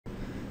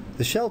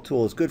The shell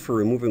tool is good for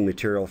removing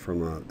material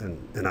from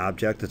an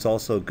object. It's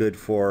also good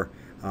for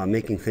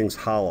making things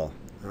hollow.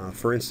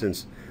 For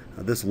instance,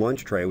 this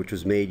lunch tray, which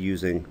was made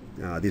using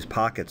these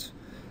pockets,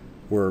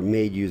 were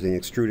made using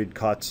extruded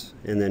cuts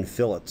and then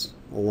fillets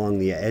along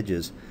the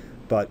edges.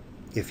 But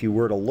if you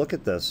were to look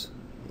at this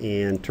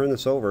and turn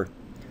this over,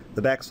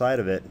 the back side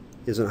of it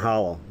isn't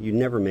hollow. You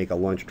never make a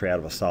lunch tray out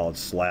of a solid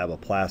slab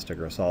of plastic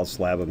or a solid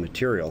slab of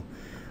material.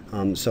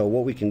 So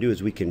what we can do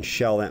is we can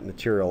shell that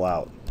material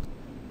out.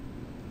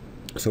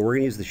 So we're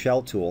going to use the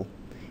shell tool,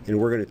 and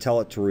we're going to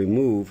tell it to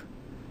remove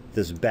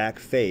this back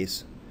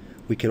face.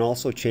 We can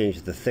also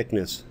change the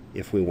thickness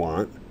if we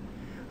want.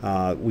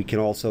 We can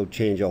also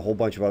change a whole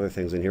bunch of other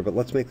things in here, but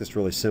let's make this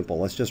really simple.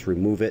 Let's just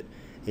remove it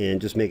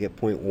and just make it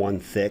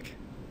 0.1 thick.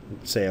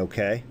 Say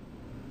OK,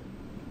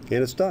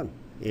 and it's done.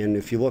 And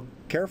if you look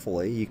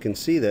carefully, you can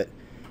see that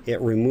it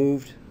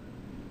removed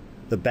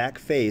the back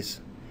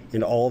face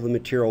and all the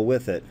material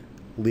with it,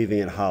 leaving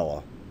it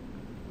hollow.